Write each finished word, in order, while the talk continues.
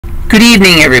Good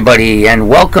evening, everybody, and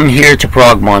welcome here to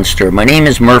Prog Monster. My name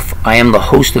is Murph. I am the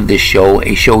host of this show,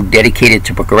 a show dedicated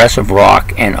to progressive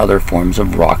rock and other forms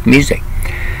of rock music.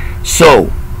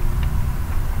 So,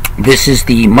 this is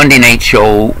the Monday night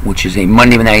show, which is a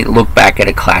Monday night look back at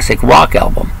a classic rock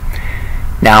album.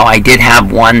 Now, I did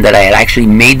have one that I had actually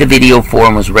made the video for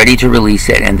and was ready to release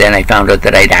it, and then I found out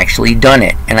that I'd actually done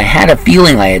it. And I had a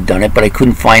feeling I had done it, but I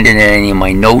couldn't find it in any of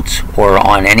my notes or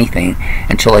on anything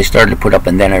until I started to put up,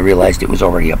 and then I realized it was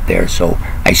already up there. So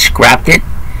I scrapped it,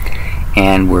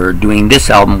 and we're doing this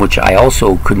album, which I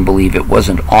also couldn't believe it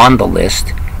wasn't on the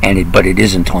list, but it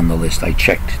isn't on the list. I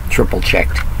checked, triple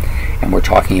checked, and we're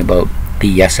talking about the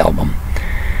Yes album.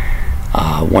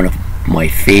 One of my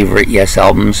favorite Yes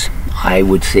albums. I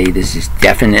would say this is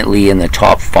definitely in the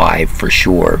top 5 for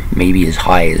sure, maybe as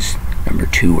high as number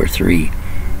 2 or 3.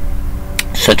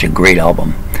 Such a great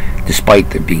album, despite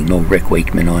there being no Rick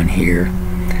Wakeman on here.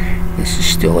 This is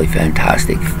still a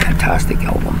fantastic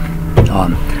album.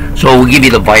 So we'll give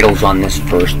you the vitals on this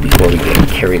first before we get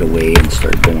carried away and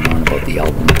start going on about the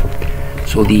album.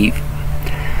 So the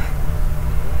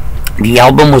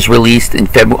album was released on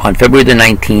February the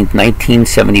 19th,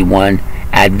 1971.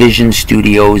 At Vision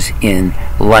Studios in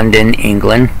London,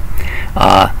 England.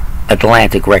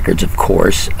 Atlantic Records, of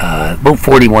course. About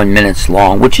 41 minutes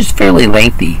long, which is fairly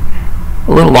lengthy.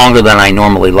 A little longer than I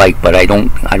normally like, but I don't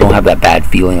have that bad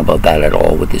feeling about that at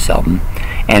all with this album.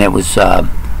 And it was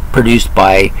produced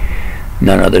by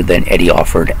none other than Eddie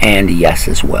Offord and Yes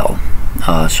as well.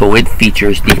 So it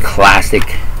features the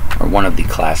classic, or one of the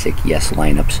classic Yes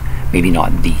lineups. Maybe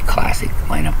not the classic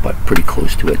lineup, but pretty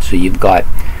close to it. So you've got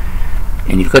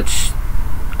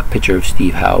a picture of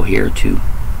Steve Howe here to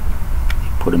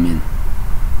put him in.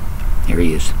 Here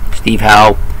he is. Steve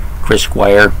Howe, Chris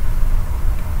Squire.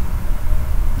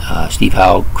 Steve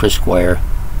Howe, Chris Squire.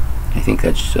 I think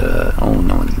that's, oh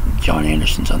no, John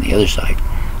Anderson's on the other side.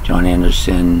 John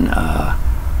Anderson,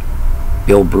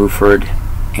 Bill Bruford,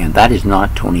 and that is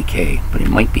not Tony Kaye, but it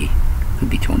might be. Could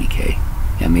be Tony Kaye.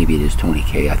 Yeah, maybe it is Tony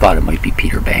Kaye. I thought it might be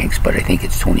Peter Banks, but I think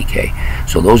it's Tony Kaye.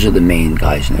 So those are the main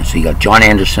guys in there. So you got John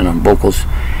Anderson on vocals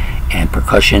and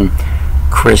percussion,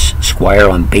 Chris Squire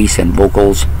on bass and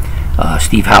vocals,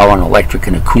 Steve Howe on electric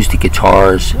and acoustic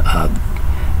guitars,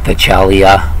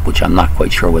 Vachalia, which I'm not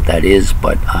quite sure what that is,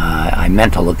 but I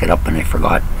meant to look it up and I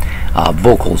forgot,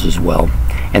 vocals as well.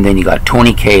 And then you got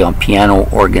Tony Kaye on piano,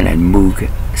 organ, and Moog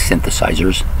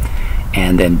synthesizers,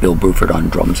 and then Bill Bruford on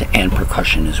drums and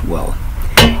percussion as well.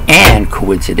 And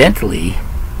coincidentally,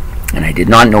 and I did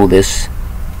not know this,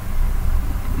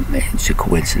 it's a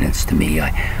coincidence to me,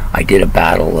 I did a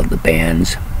battle of the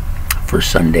bands for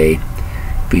Sunday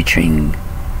featuring,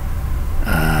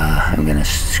 I'm going to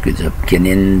screw this up,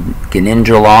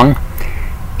 Genindralong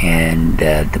and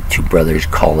the two brothers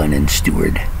Colin and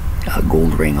Stuart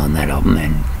Goldring on that album,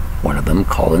 and one of them,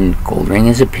 Colin Goldring,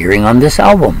 is appearing on this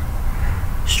album.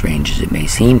 Strange as it may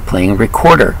seem, playing a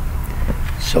recorder.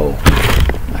 So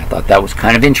I thought that was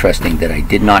kind of interesting that I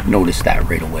did not notice that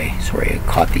right away. Sorry, I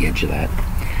caught the edge of that.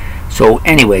 So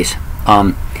anyways,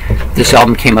 this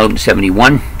album came out in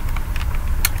 71.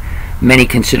 Many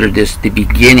considered this the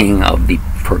beginning of the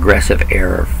progressive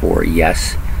era for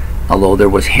Yes, although there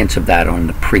was hints of that on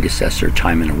the predecessor,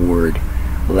 Time and a Word,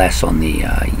 less on the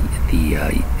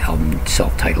album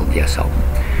self-titled Yes album.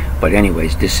 But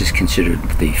anyways, this is considered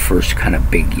the first kind of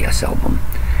big Yes album.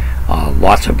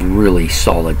 Lots of really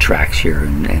solid tracks here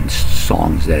and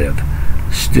songs that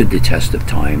have stood the test of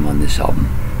time on this album.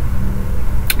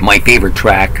 My favorite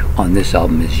track on this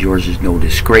album is Yours Is No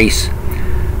Disgrace.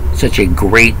 Such a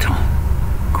great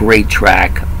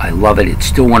track. I love it. It's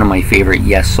still one of my favorite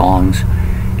Yes songs.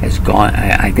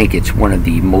 I think it's one of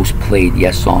the most played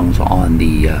Yes songs on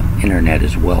the internet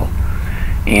as well.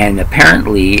 And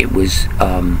apparently it was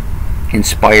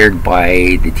inspired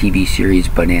by the TV series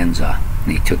Bonanza.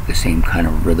 They took the same kind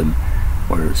of rhythm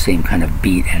or same kind of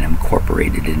beat and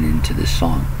incorporated it into this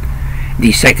song.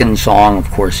 The second song,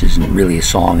 of course, isn't really a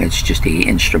song. It's just a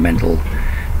instrumental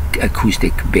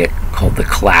acoustic bit called The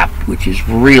Clap, which is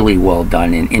really well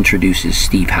done and introduces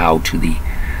Steve Howe to the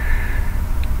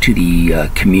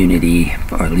community,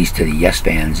 or at least to the Yes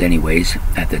fans anyways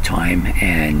at the time,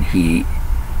 and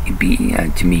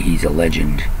to me he's a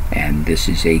legend, and this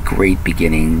is a great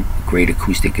beginning, great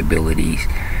acoustic abilities,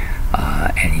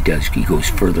 and he goes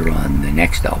further on the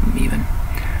next album even,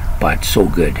 but so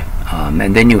good.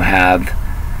 And then you have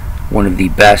one of the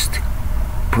best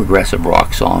progressive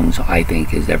rock songs I think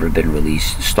has ever been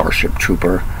released, Starship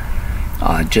Trooper.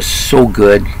 Just so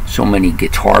good, so many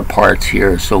guitar parts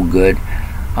here are so good.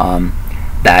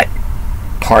 That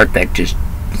part that just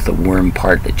the worm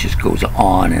part that just goes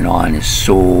on and on is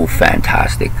so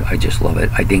fantastic. I just love it.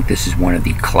 I think this is one of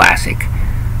the classic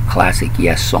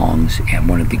Yes songs and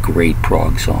one of the great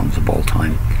prog songs of all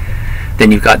time.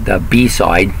 Then you've got the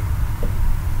B-side.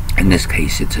 In this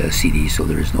case it's a CD, so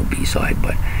there is no B-side,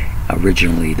 but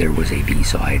originally there was a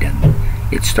B-side, and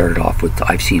it started off with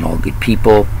I've Seen All Good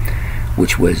People,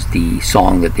 which was the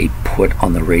song that they put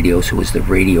on the radio, so it was the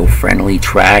radio friendly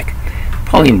track.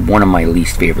 Probably one of my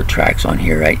least favorite tracks on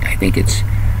here. I think it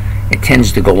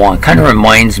tends to go on. Kind of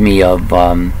reminds me of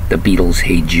the Beatles'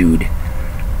 Hey Jude.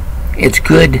 It's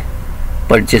good,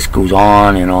 but it just goes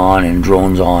on and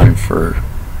drones on for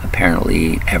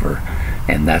apparently ever.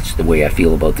 And that's the way I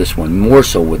feel about this one. More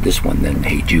so with this one than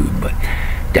Hey Jude, but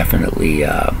definitely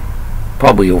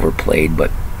probably overplayed,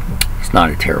 but it's not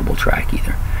a terrible track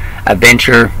either.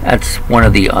 Adventure, that's one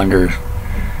of the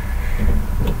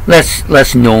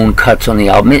less known cuts on the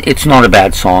album. It's not a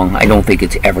bad song. I don't think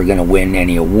it's ever going to win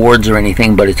any awards or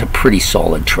anything, but it's a pretty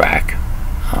solid track.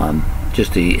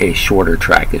 Just a shorter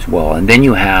track as well. And then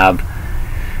you have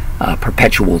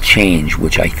Perpetual Change,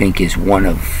 which I think is one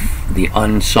of the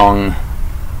unsung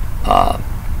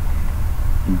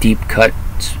deep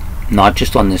cuts, not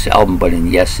just on this album but in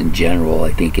Yes in general.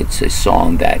 I think it's a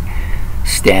song that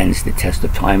stands the test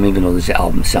of time, even though this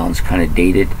album sounds kind of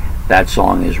dated. That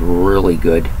song is really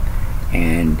good,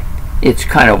 and it's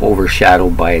kind of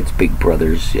overshadowed by its big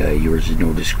brothers, Yours Is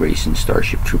No Disgrace and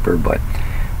Starship Trooper, but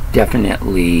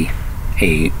definitely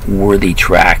a worthy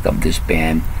track of this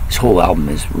band. This whole album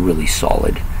is really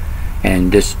solid,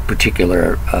 and this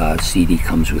particular CD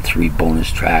comes with 3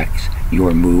 bonus tracks: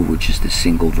 Your Move, which is the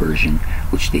single version,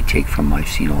 which they take from I've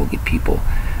Seen All Good People,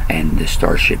 and the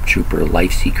Starship Trooper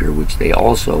Life Seeker, which they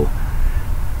also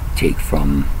take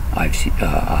from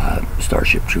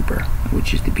Starship Trooper,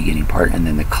 which is the beginning part, and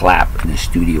then the clap in the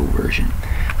studio version.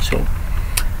 So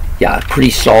yeah, pretty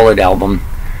solid album.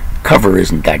 Cover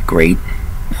isn't that great.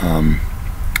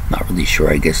 Not really sure.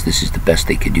 I guess this is the best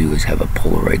they could do, is have a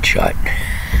Polaroid shot.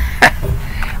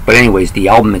 But anyways, the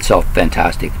album itself,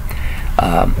 fantastic.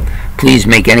 Please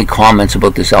make any comments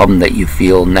about this album that you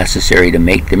feel necessary to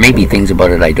make. There may be things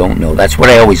about it I don't know. That's what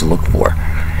I always look for.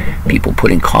 People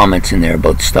putting comments in there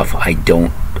about stuff I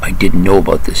didn't know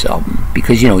about this album,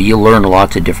 because you learn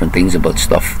lots of different things about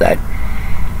stuff that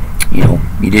you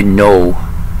didn't know,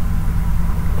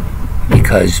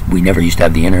 because we never used to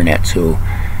have the internet. So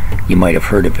you might have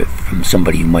heard of it from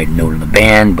somebody who might have known the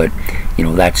band, but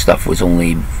that stuff was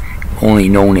only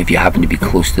known if you happen to be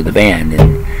close to the band.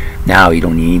 And now you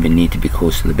don't even need to be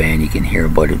close to the band. You can hear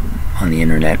about it on the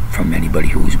internet from anybody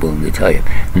who is willing to tell you.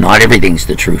 Not everything's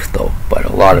the truth though, but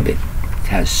a lot of it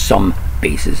has some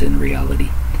basis in reality.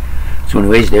 So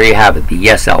anyways, there you have it, the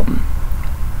Yes album,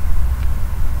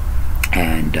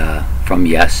 and from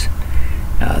Yes,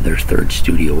 their 3rd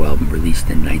studio album, released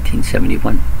in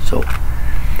 1971. So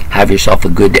have yourself a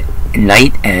good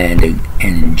night and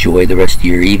enjoy the rest of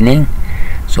your evening.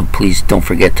 So please don't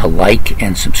forget to like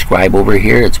and subscribe over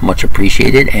here. It's much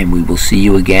appreciated, and we will see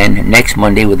you again next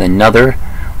Monday with another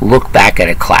look back at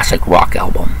a classic rock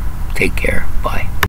album. Take care. Bye.